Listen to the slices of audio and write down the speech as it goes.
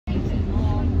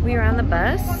We are on the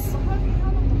bus.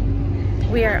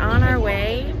 We are on our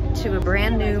way to a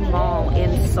brand new mall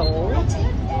in Seoul,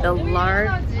 the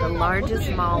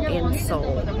largest mall in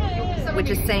Seoul,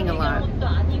 which is saying a lot.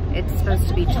 It's supposed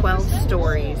to be 12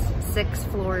 stories, 6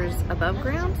 floors above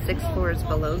ground, 6 floors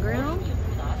below ground,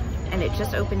 and it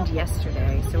just opened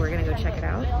yesterday, so we're gonna go check it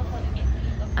out.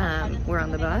 We're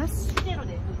on the bus.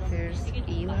 There's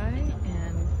Eli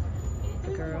and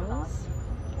the girls,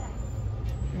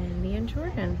 and me and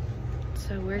Jordan.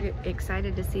 So we're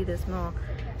excited to see this mall.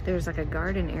 There's like a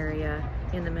garden area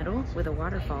in the middle with a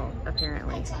waterfall,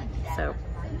 apparently. So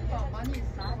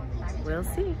we'll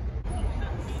see.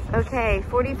 Okay,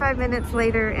 45 minutes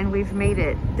later and we've made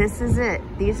it. This is it.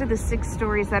 These are the 6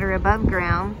 stories that are above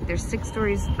ground. There's 6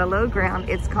 stories below ground.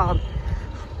 It's called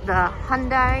the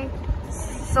Hyundai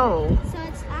Seoul. So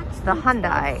it's actually the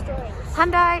Hyundai.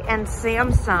 Hyundai and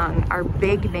Samsung are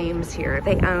big names here.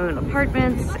 They own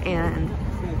apartments and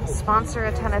sponsor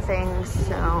a ton of things.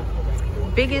 So,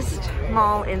 biggest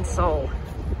mall in Seoul.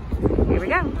 Here we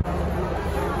go.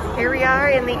 Here we are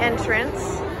in the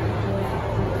entrance.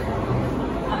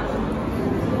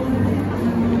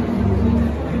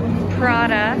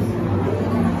 Prada.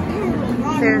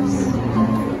 There's...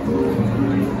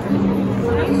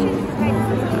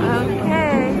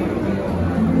 Okay.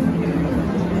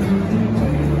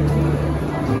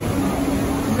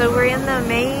 So we're in the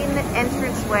main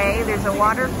entranceway. There's a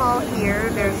waterfall here.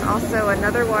 There's also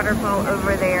another waterfall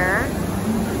over there.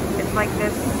 It's like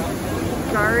this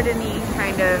gardeny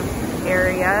kind of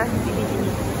area.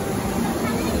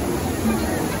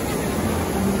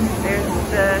 There's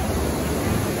the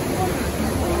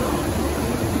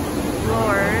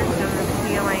floors and the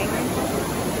ceiling.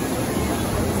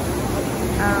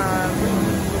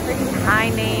 Pretty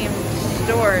high-named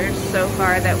stores so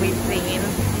far that we've seen.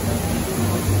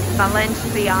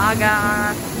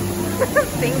 Balenciaga,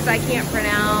 things I can't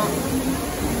pronounce.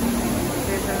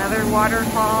 There's another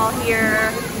waterfall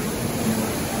here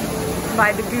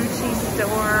by the Gucci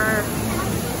store.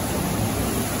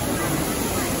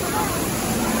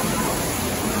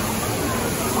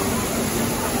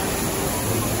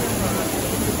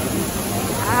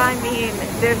 I mean,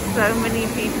 there's so many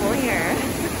people here.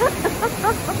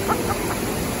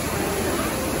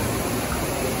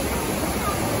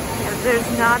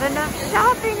 There's not enough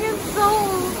shopping in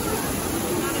Seoul.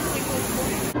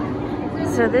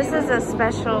 So this is a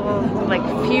special, like,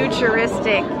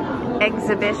 futuristic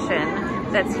exhibition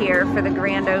that's here for the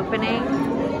grand opening.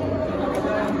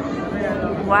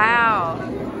 Wow,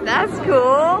 that's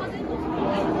cool.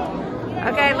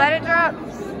 Okay, let it drop.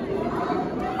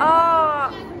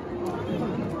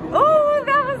 Oh,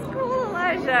 that was cool,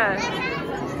 Elijah.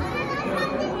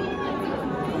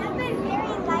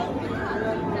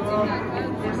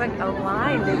 There's like a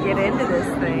line to get into this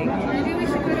thing. Maybe we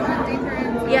should go to one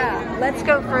deeper. Yeah, let's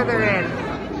go further in,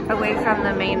 away from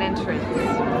the main entrance.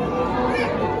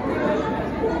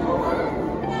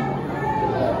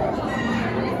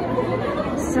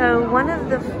 So one of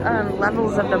the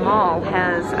levels of the mall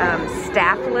has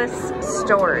staffless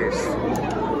stores,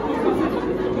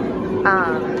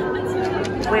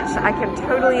 which I can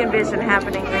totally envision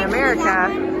happening in America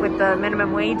with the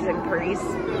minimum wage increase.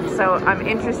 So I'm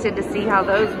interested to see how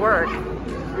those work.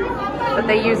 But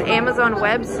they use Amazon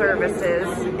Web Services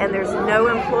and there's no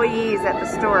employees at the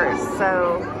stores.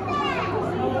 So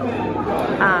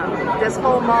this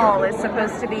whole mall is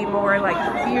supposed to be more like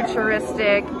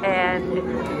futuristic and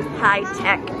high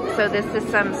tech. So this is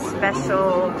some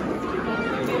special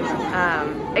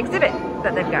exhibit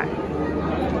that they've got.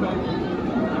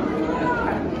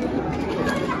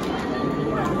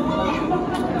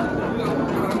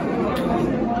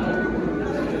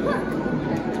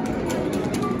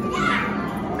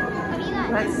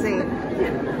 Let's see.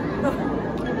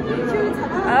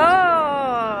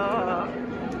 Oh!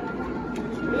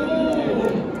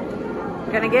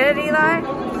 Gonna get it, Eli?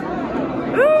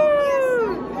 Ooh!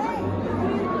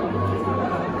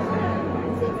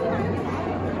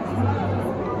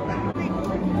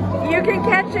 You can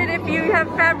catch it if you have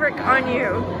fabric on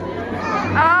you.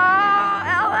 Oh,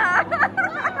 Ella!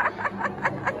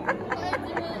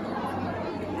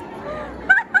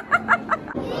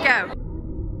 Go.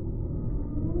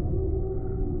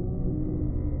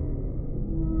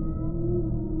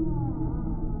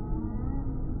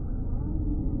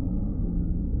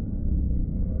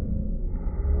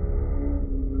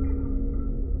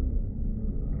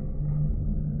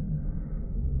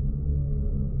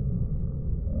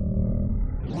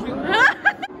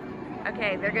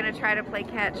 Okay, they're gonna try to play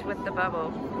catch with the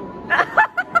bubble.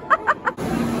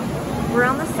 We're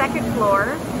on the 2nd floor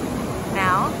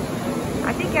now.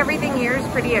 I think everything here is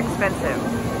pretty expensive.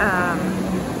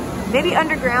 Maybe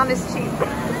underground is cheap.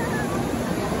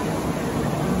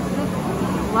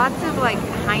 Lots of like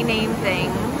high name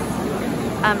things.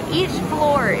 Each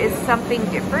floor is something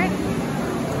different.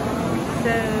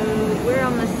 So we're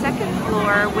on the second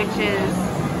floor, which is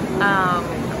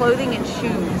clothing and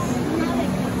shoes.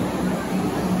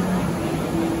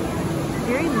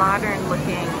 Very modern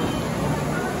looking.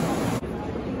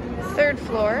 Third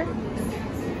floor,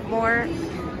 more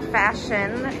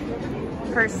fashion,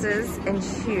 purses and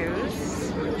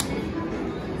shoes.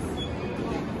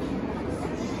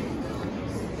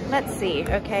 Let's see,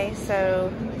 okay,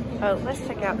 so, oh, let's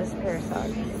check out this pair of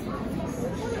socks.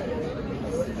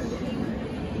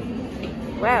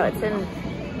 Wow, it's in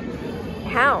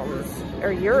pounds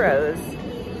or euros.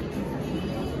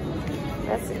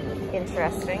 That's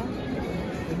interesting.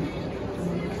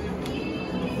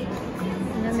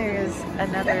 And then there's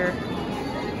another,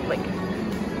 like,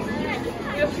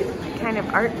 kind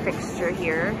of art fixture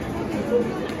here.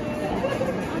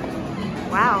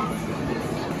 Wow.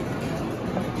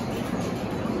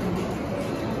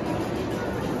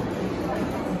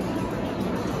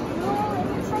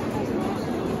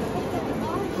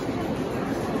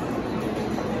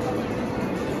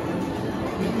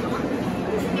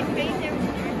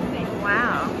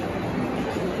 Wow.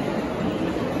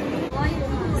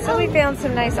 So we found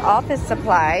some nice office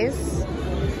supplies.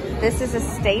 This is a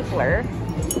stapler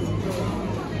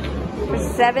for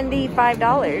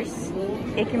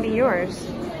 $75. It can be yours.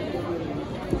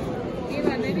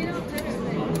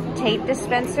 Tape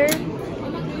dispenser,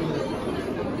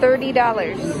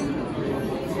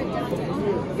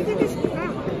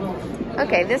 $30.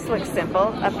 Okay, this looks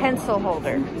simple. A pencil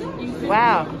holder.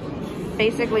 Wow.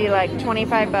 Basically like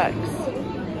 25 bucks.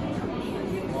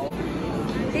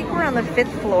 I think we're on the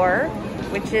 5th floor,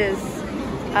 which is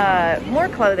more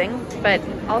clothing, but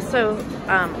also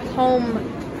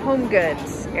home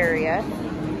goods area.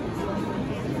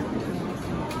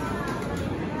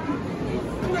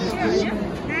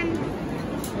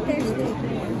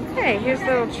 Hey, here's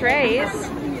little trays.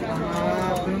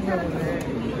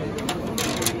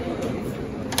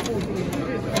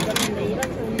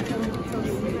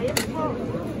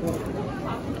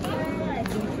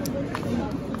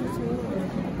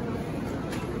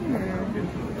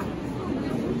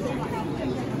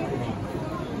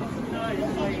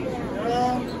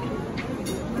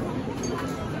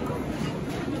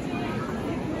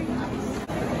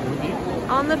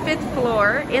 On the 5th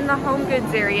floor, in the home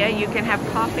goods area, you can have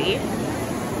coffee.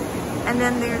 And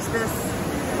then there's this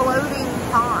floating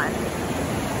pond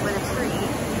with a tree.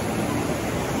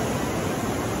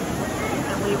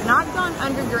 And we've not gone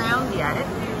underground yet.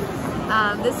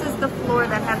 This is the floor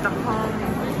that had the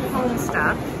home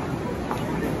stuff.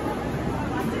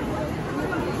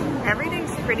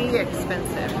 Everything's pretty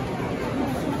expensive.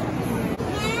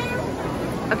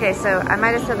 Okay, so I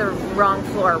might have said the wrong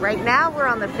floor. Right now we're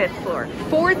on the 5th floor.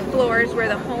 4th floor is where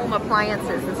the home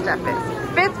appliances and stuff is.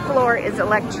 5th floor is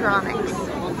electronics.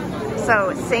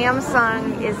 So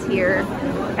Samsung is here,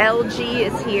 LG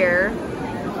is here.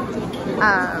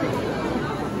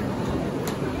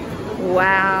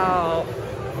 Wow.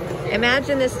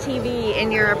 Imagine this TV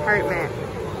in your apartment.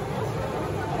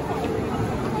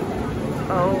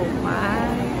 Oh my.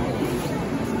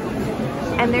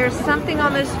 And there's something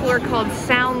on this floor called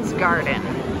Sounds Garden.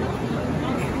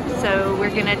 So we're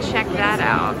gonna check that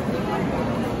out.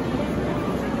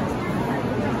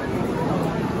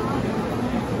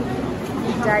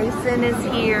 Dyson is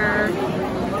here.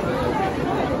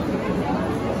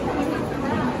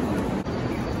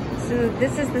 So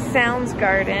this is the Sounds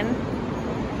Garden,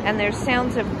 and there's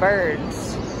sounds of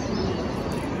birds.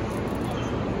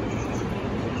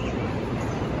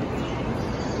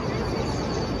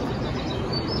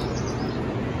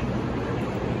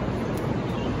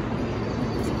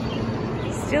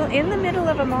 Still in the middle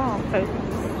of a mall, folks.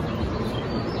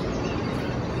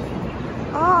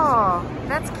 Oh,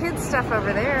 that's kids' stuff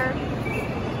over there.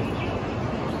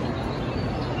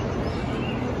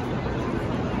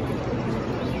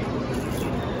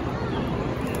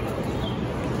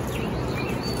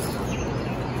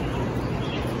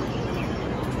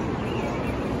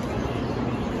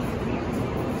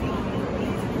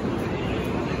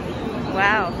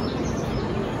 Wow.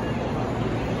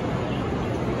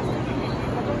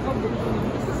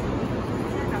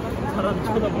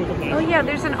 Oh yeah,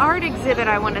 there's an art exhibit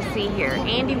I want to see here.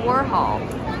 Andy Warhol.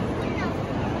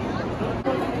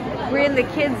 We're in the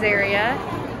kids area,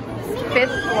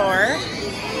 5th floor.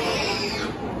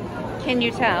 Can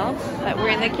you tell that we're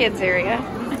in the kids area?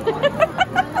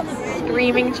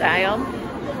 Screaming child.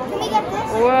 Can we get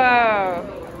this? Whoa.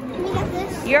 Can we get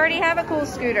this? You already have a cool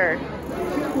scooter.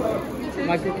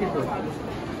 Micro keyboard.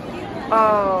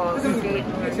 Oh,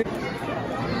 skateboard.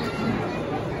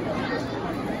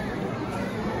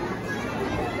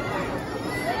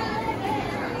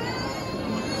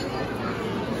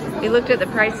 We looked at the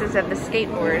prices of the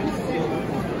skateboards.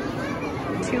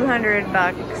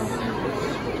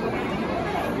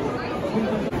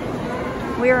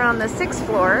 $200. We are on the 6th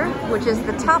floor, which is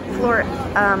the top floor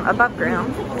above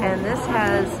ground, and this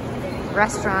has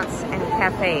restaurants and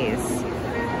cafes,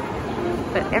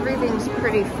 but everything's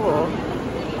pretty full.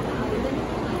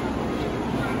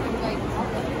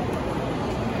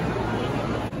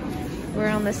 We're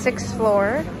on the 6th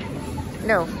floor.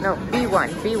 No,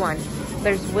 B1.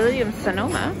 There's Williams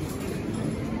Sonoma,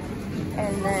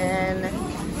 and then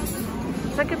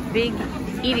it's like a big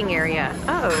eating area.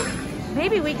 Oh,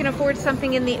 maybe we can afford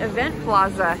something in the event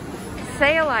plaza.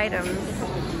 Sale items.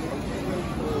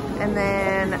 And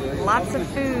then lots of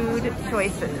food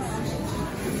choices.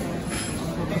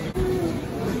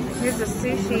 Here's a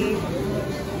sushi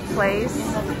place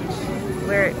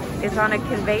where it's on a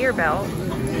conveyor belt.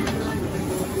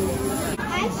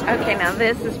 Okay, now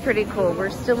this is pretty cool. We're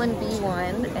still in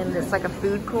B1 and it's like a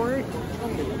food court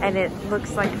and it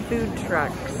looks like food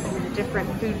trucks, different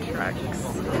food trucks.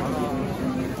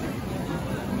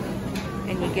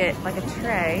 And you get like a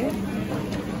tray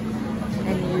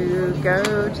and you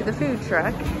go to the food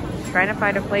truck trying to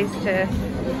find a place to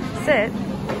sit.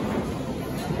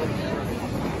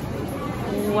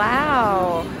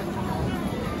 Wow.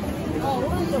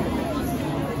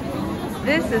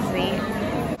 This is neat.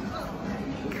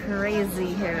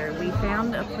 Crazy here. We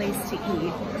found a place to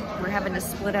eat. We're having to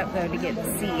split up though to get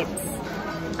seats.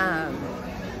 I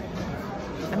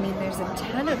mean, there's a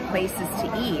ton of places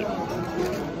to eat,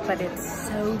 but it's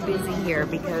so busy here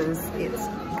because it's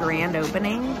grand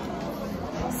opening.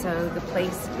 So the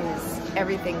place is,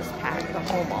 everything's packed, the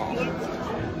whole mall.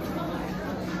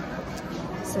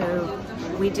 So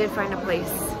we did find a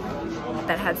place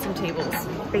that had some tables.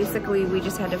 Basically, we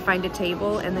just had to find a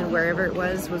table and then wherever it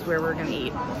was where we're gonna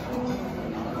eat.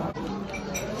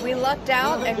 We lucked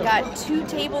out and got 2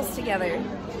 tables together.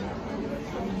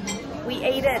 We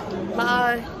ate at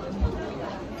La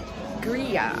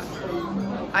Grilla.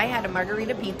 I had a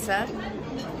margarita pizza.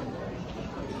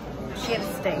 She had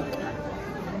a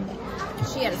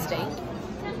steak.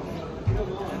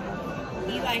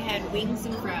 Eli had wings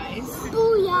and fries.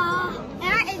 Booyah! And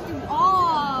I ate them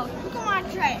all. Look at my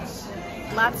trash.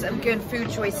 Lots of good food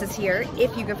choices here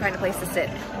if you can find a place to sit.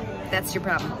 That's your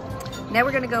problem. Now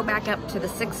we're gonna go back up to the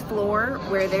 6th floor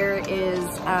where there is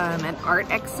an art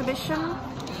exhibition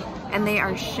and they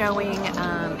are showing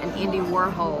an Andy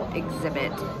Warhol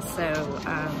exhibit. So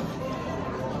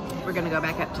we're gonna go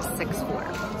back up to 6th floor.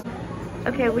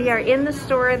 Okay, we are in the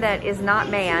store that is not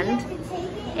manned,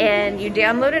 and you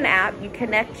download an app, you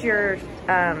connect your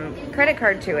credit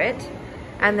card to it,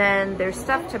 and then there's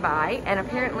stuff to buy, and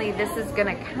apparently this is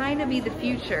gonna kind of be the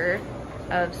future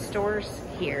of stores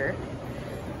here.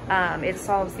 It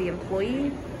solves the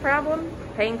employee problem,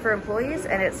 paying for employees,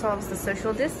 and it solves the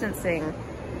social distancing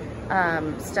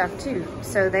stuff too.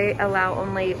 So they allow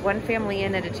only 1 family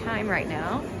in at a time right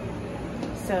now.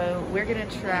 So we're gonna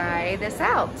try this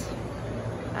out.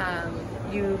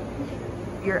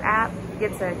 Your app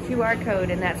gets a QR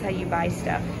code and that's how you buy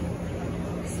stuff.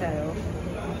 So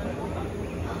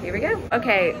here we go.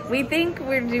 Okay, we think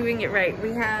we're doing it right.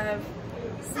 We have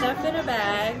stuff in a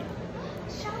bag,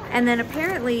 and then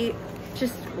apparently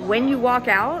just when you walk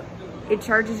out, it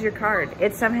charges your card.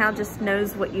 It somehow just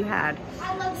knows what you had.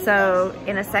 So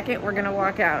in a second, we're gonna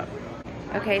walk out.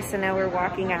 Okay, so now we're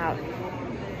walking out.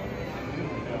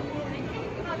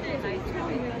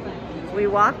 We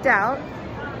walked out,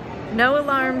 no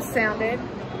alarms sounded,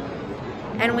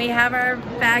 and we have our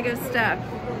bag of stuff.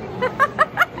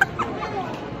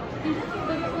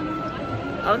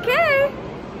 Okay.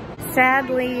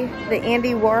 Sadly, the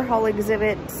Andy Warhol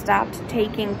exhibit stopped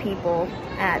taking people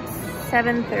at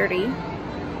 7:30.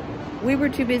 We were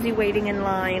too busy waiting in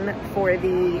line for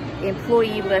the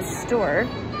employee-less store,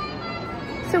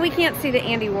 so we can't see the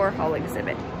Andy Warhol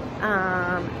exhibit.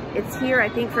 It's here, I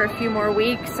think, for a few more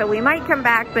weeks, so we might come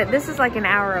back, but this is like an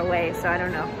hour away, so I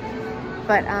don't know.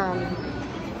 But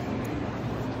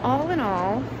all in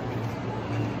all,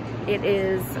 it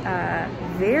is a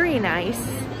very nice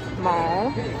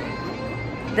mall.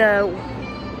 The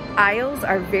aisles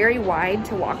are very wide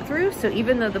to walk through, so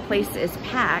even though the place is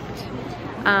packed,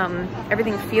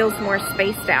 everything feels more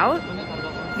spaced out.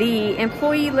 The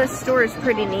employee-less store is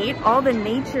pretty neat. All the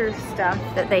nature stuff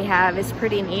that they have is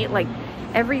pretty neat. Like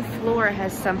every floor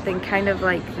has something kind of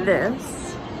like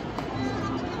this.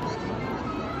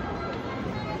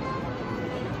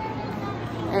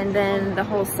 And then the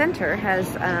whole center has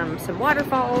some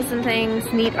waterfalls and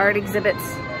things, neat art exhibits.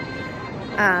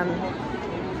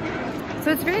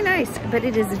 So it's very nice, but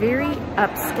it is very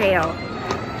upscale.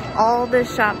 All the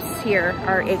shops here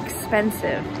are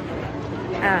expensive.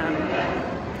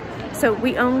 So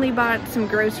we only bought some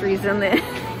groceries in the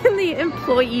in the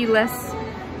employee-less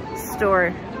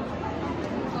store.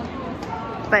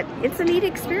 But it's a neat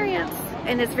experience,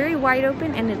 and it's very wide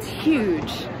open, and it's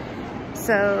huge.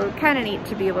 So kind of neat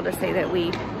to be able to say that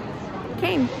we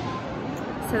came.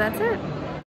 So that's it.